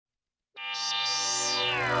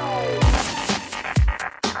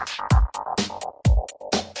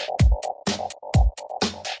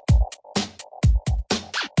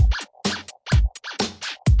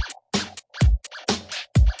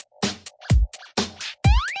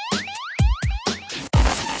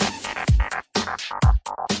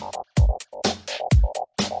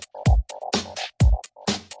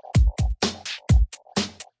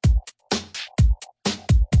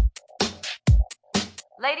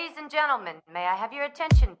Ladies and gentlemen, may I have your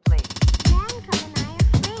attention, please? Mancub and I are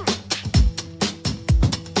friends.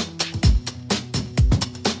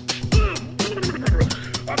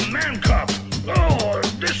 A Mancub! Oh,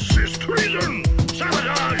 this is treason!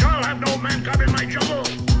 Sabotage! I'll have no Mancub in my jungle!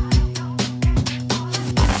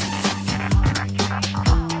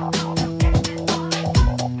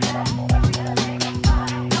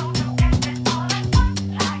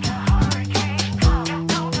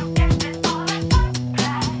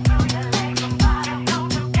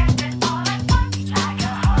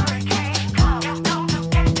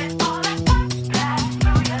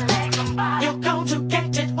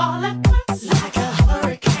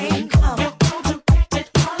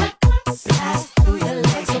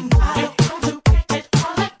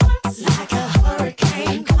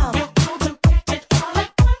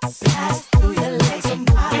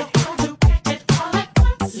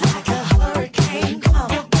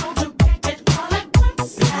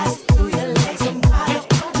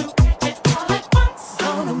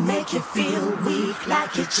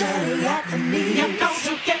 Jelly at the knee. You're going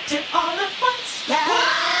to get it all at once. Yeah.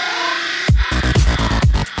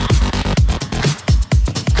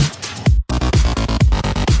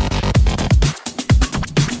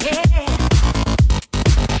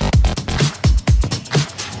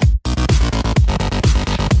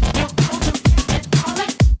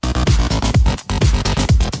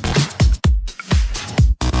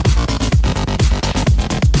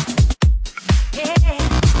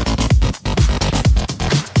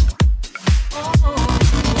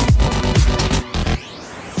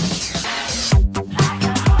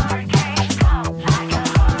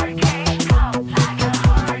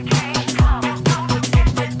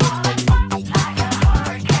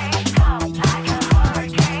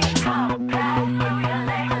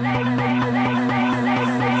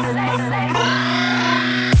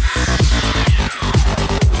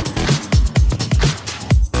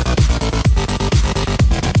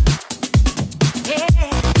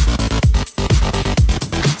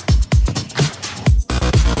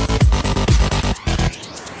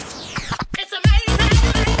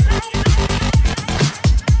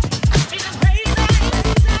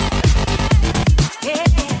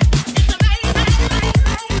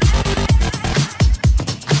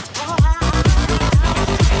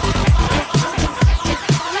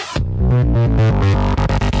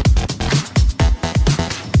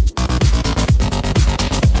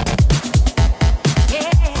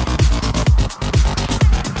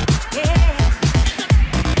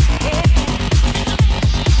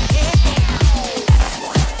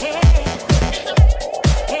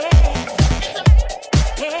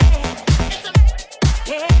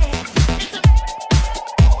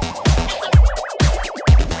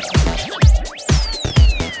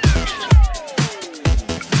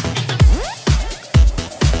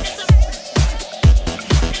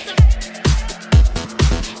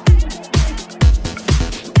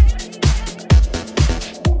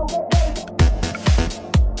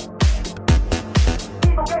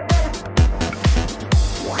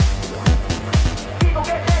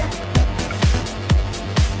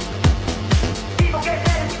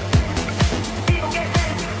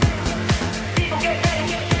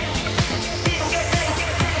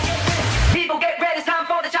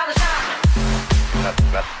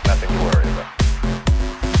 Nothing to worry about.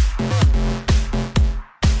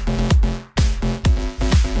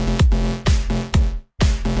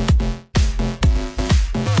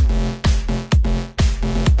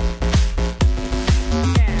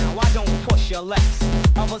 Now, I don't push your legs.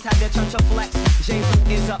 Others have their turn to flex.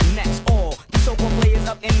 J-Boo is up next. All the so-called players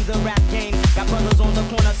up in the rap game got brothers on the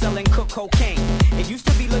corner selling cocaine. It used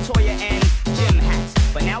to be LaToya and Jim Hats,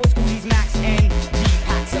 but now it's Uzi's Max and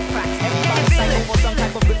G-Packs of cracks. Everybody's psycho for some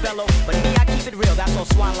type of good fellow, but me, I keep it real. That's all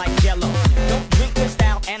swine like Jello. Don't drink this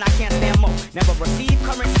style, and I can't stand more. Never receive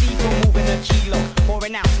currency for moving a kilo.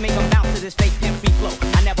 Pouring out to make them bounce to this fake pimp free flow.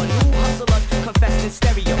 I never knew hustlers confessed in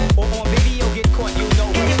stereo or on video. Get caught, you know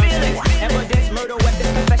what I'm saying. Evidence, murder,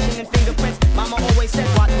 weapons, confession, and fingerprints. Mama always said,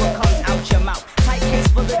 watch what comes out your mouth. Tight case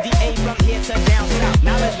for the DA from here to down south.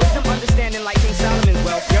 Knowledge, wisdom, understanding like King Solomon's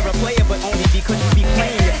wealth. You're a player, but only because you be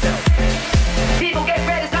playing yourself. People get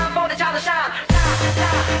ready, it's time for the child to shine.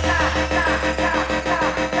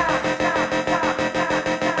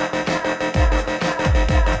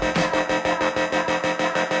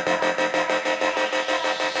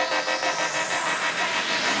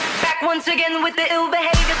 Back once again with the ill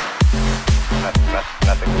behavior.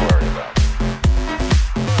 Nothing to worry about.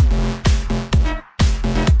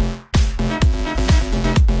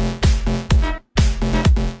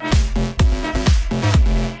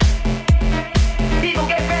 People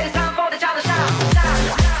get ready, it's time for the child to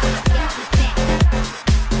shine.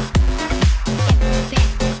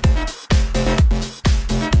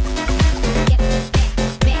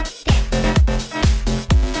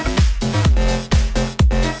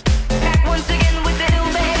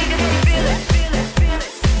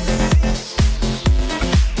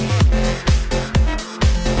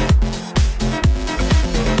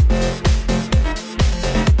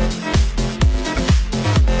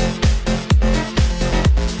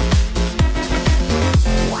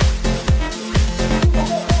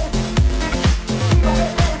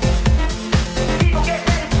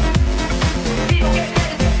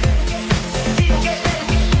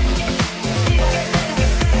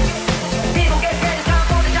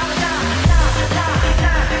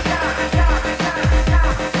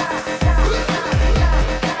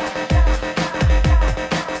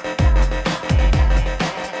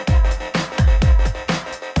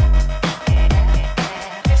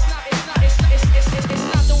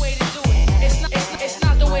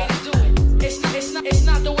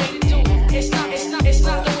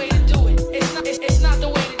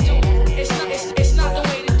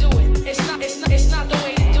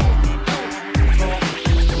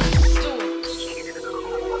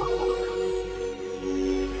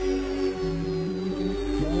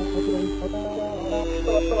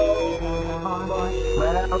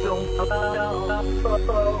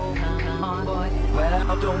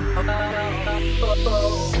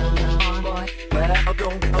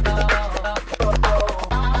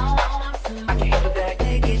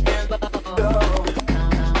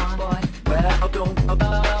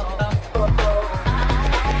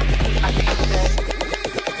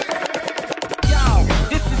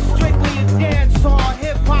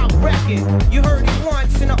 You heard it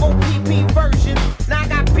once in the OPP version. Now I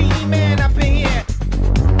got PD Man up in here.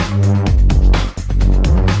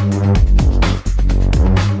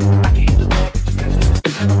 I can handle that.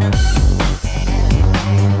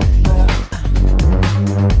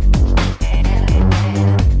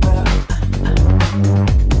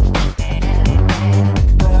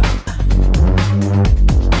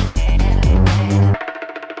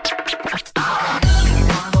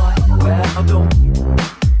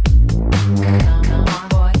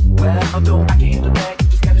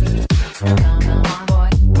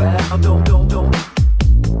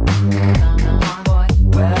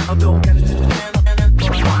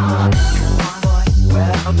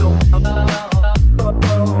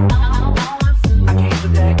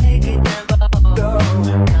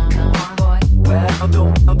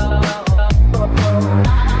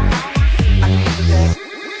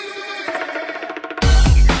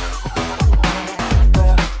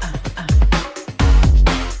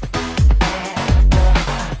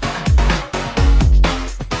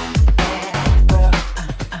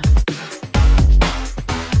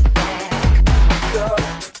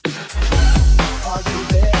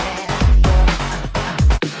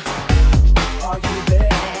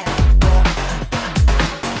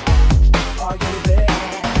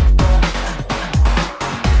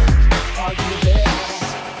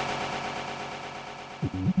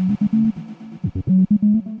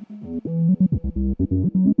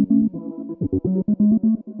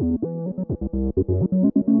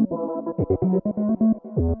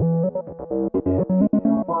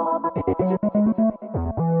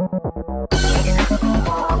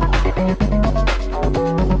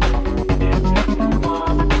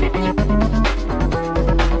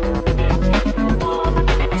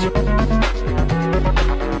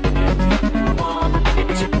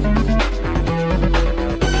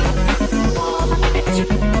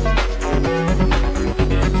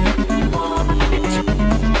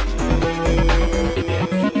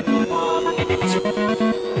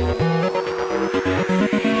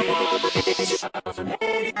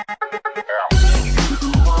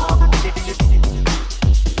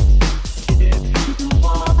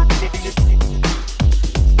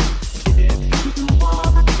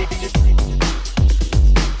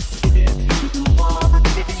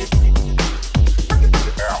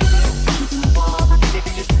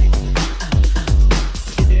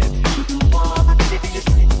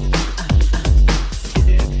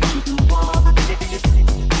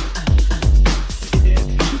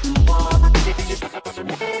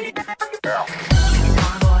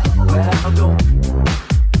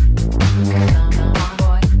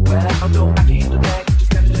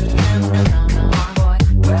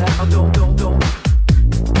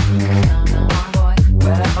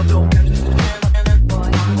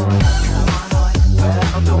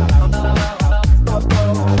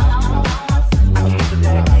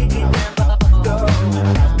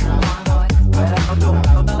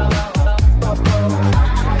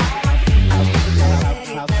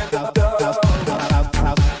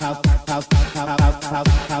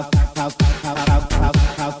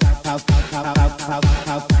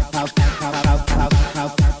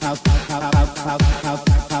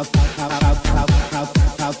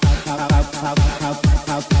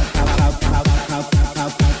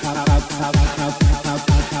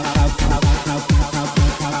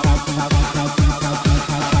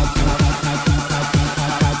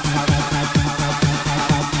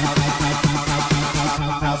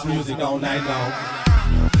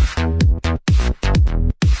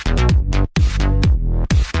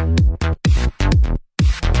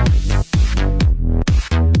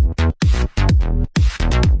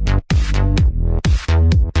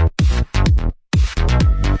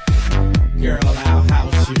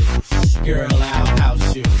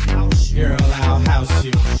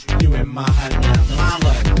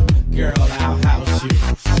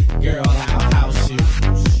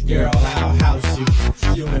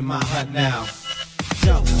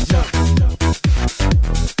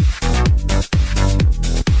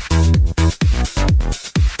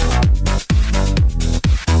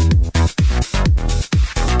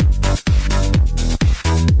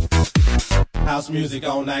 Music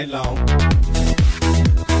all night long.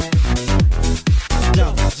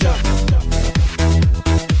 Jump, jump.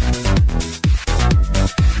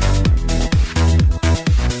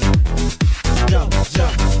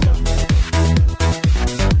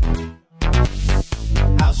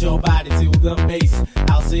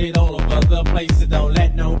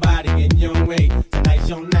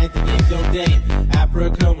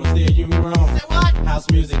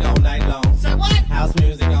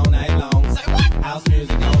 House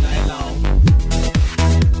music all night long.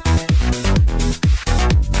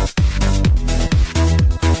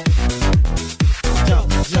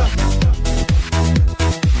 Jump, jump.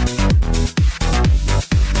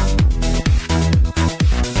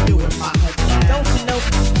 Doing my hood now. Don't you know?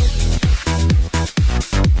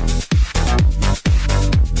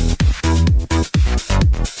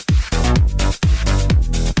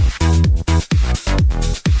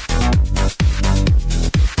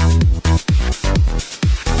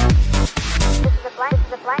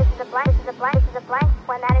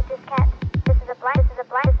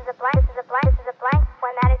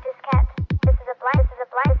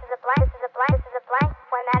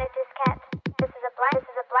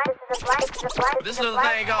 This little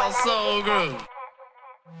thing called Soul Groove.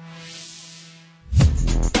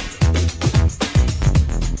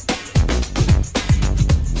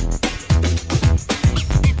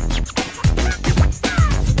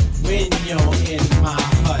 When you're in my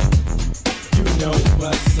hut, you know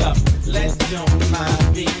what's up. Let your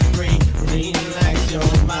mind be free. Relax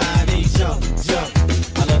your body. Jump, jump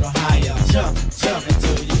a little higher. Jump, jump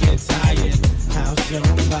until you get tired. House your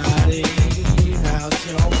body. House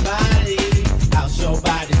your body. House your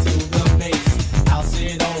body to the base. House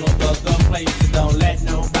it all over the place. Don't let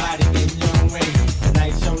nobody in your way.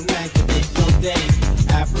 Tonight's your night, today's your day.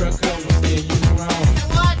 Africa will steer you wrong.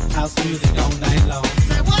 House music all night long.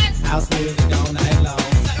 House music all night long.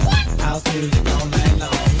 House music all night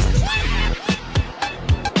long.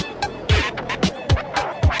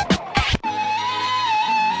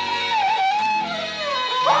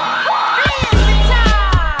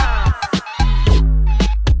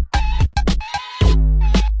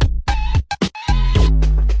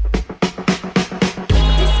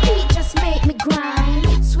 This beat just make me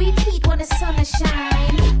grind. Sweet heat when the sun is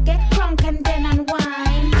shine. Get crunk and then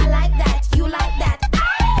unwind. I like that, you like that.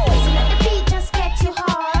 Ow! So let the beat just get you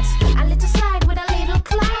hot. A little slide with a little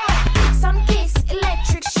climb.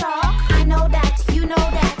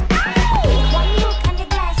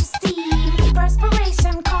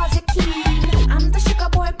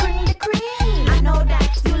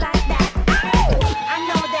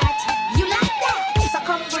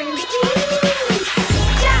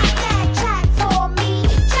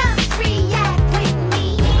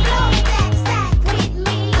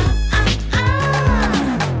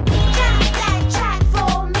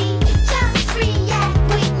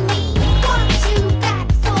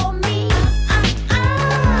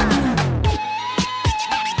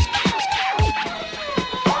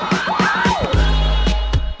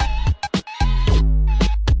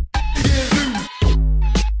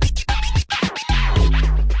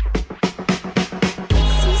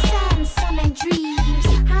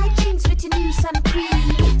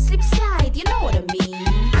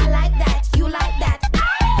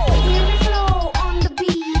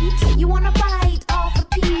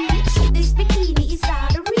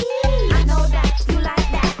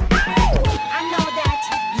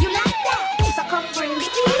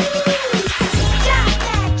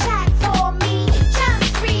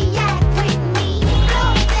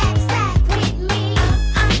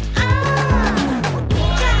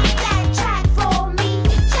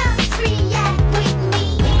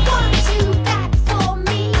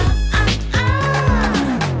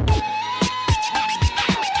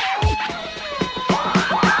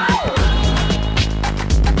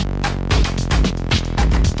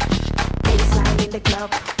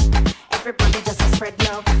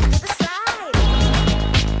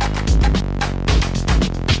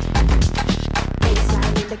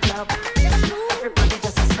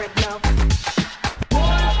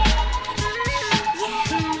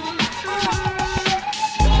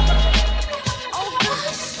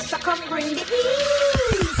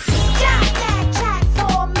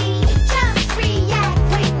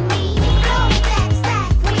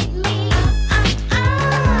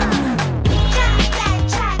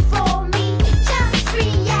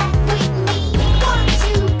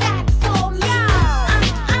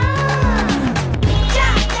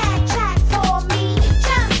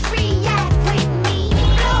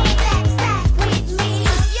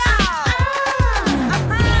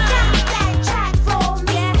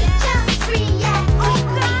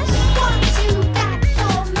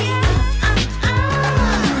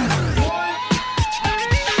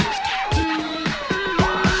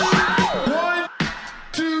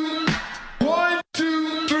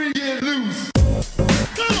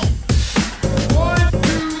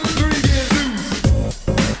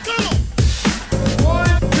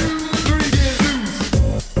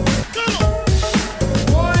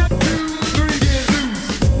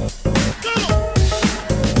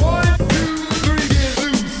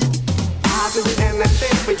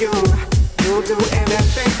 you. You'll do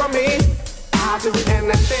anything for me. I'll do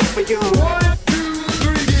anything for you. 1, 2,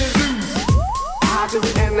 3, get loose. I'll do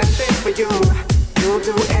anything for you. You'll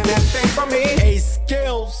do anything for me. Hey,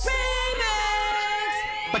 skills.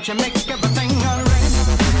 But you make everything alright.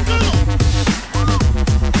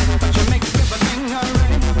 But you make everything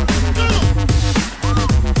alright.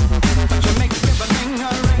 But you make everything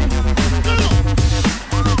alright.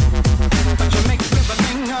 But you make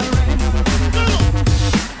everything alright.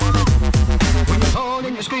 When you hold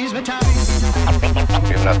and you squeeze me tight.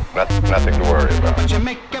 You've nothing to worry about. But you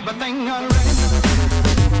make everything alright.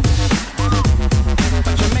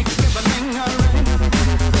 But you make everything alright.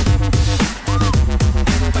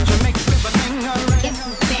 But you make everything alright.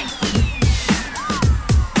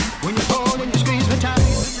 When you hold and you squeeze me tight.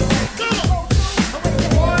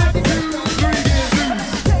 1, 2, 3, get loose. 1, 2, 3, get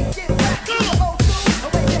loose.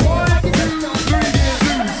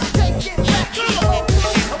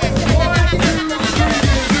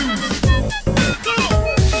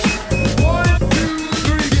 1, 2,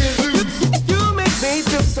 3, get loose. You make me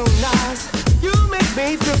feel so nice. You make me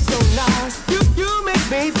feel so nice. You make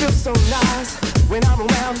me feel so nice when I'm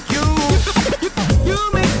around you. You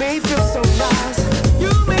make me feel so nice.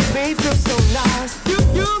 You make me feel so nice.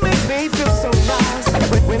 You make me feel so nice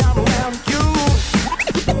when I'm around you.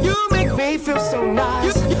 You make me feel so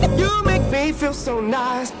nice. You make me feel so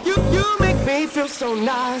nice. You make me feel so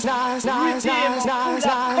nice. Nice, nice, nice, nice,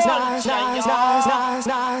 nice, nice, nice, nice,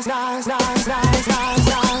 nice, nice, nice, nice, nice, nice, nice,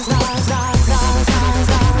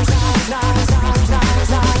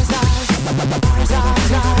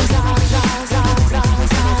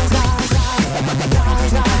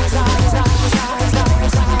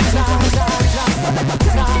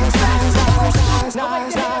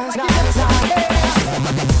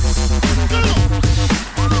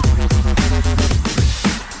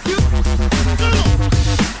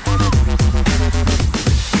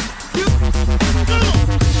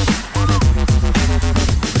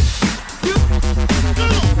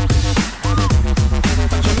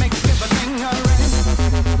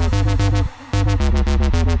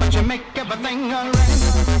 But you make everything alright.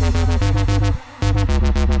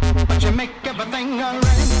 But you make everything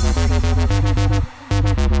alright.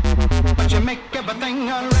 But you make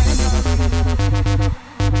everything alright.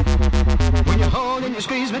 When you hold and you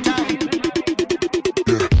squeeze me tight.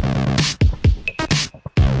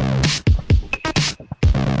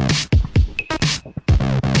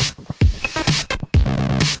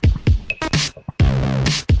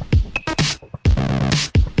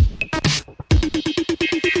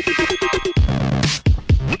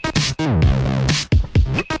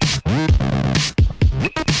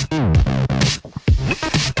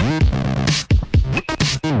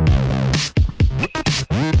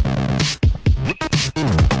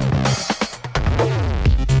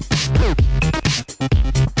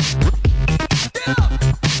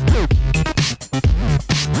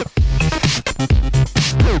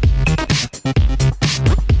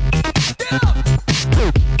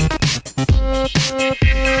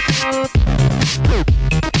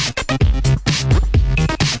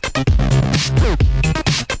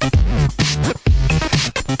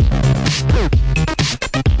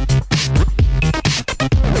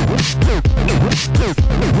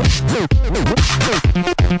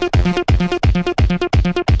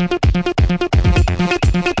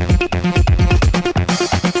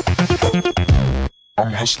 I'm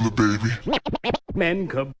a hustler, baby.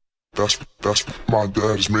 Mancub. That's what my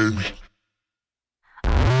dad has made me.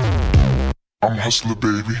 I'm a hustler,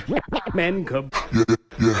 baby. Mancub.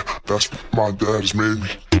 Yeah, that's what my dad has made me.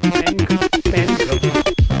 Mancub.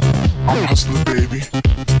 I'm a hustler, baby.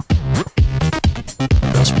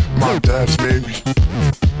 That's what my dad has made me.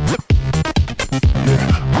 Yeah,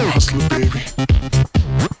 I'm a hustler, baby.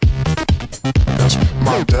 That's what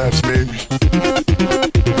my dad has made me.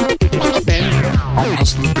 I'm a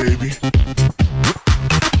hustler, baby.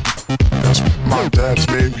 That's what my dad has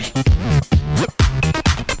made me.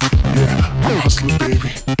 Yeah, I'm a hustler,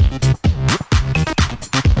 baby.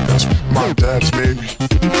 That's what my dad has made me.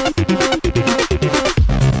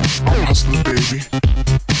 I'm a hustler, baby.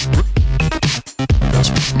 That's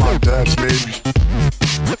what my dad has made me.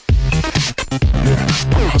 Yeah,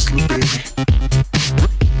 I'm a hustler, baby.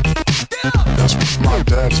 That's what my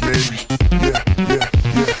dad has made me. Yeah.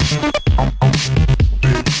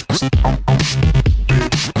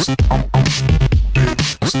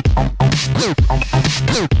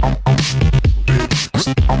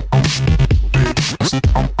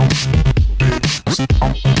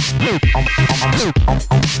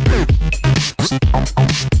 I'm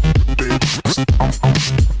big. I'm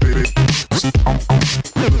big.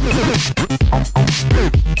 I'm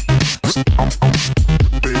big.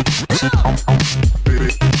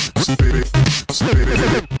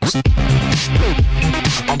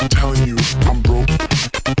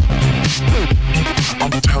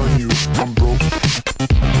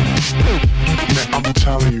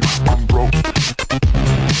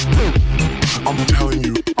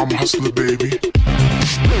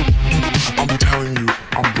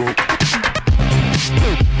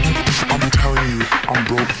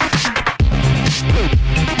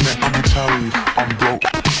 leave, I'm broke.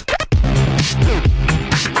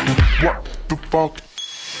 What the fuck?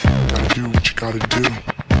 Gotta do what you gotta do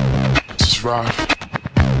to survive.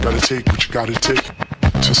 Gotta take what you gotta take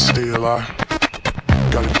to stay alive.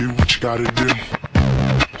 Gotta do what you gotta do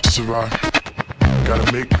to survive.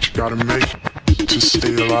 Gotta make what you gotta make to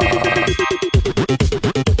stay alive.